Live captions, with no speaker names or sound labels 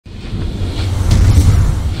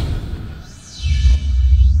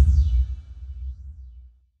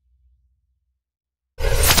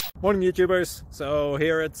Morning YouTubers. So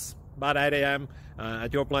here it's about 8 a.m.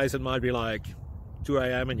 At your place it might be like 2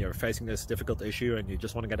 a.m. and you're facing this difficult issue and you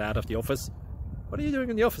just want to get out of the office. What are you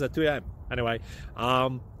doing in the office at 2 a.m.? Anyway,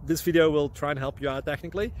 this video will try and help you out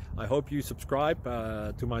technically. I hope you subscribe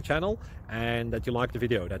to my channel and that you like the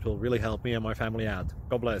video. That will really help me and my family out.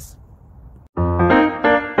 God bless.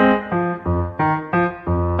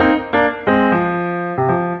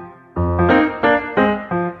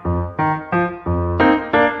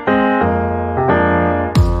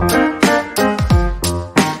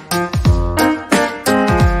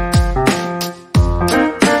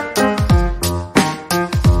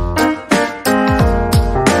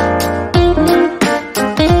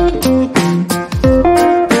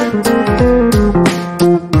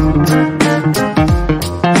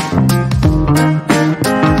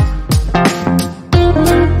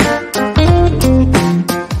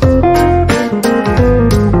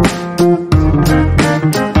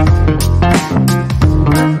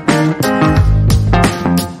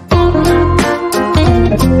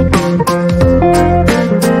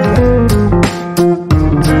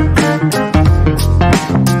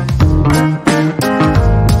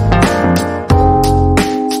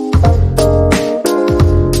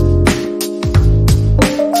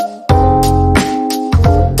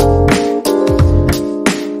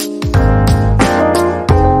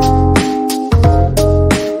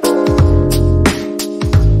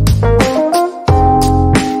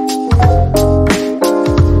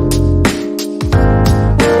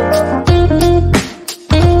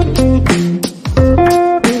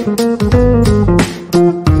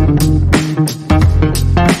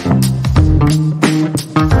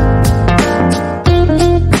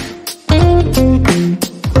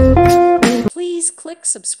 Please click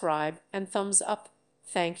subscribe and thumbs up.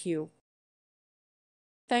 Thank you.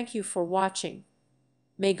 Thank you for watching.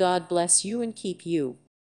 May God bless you and keep you.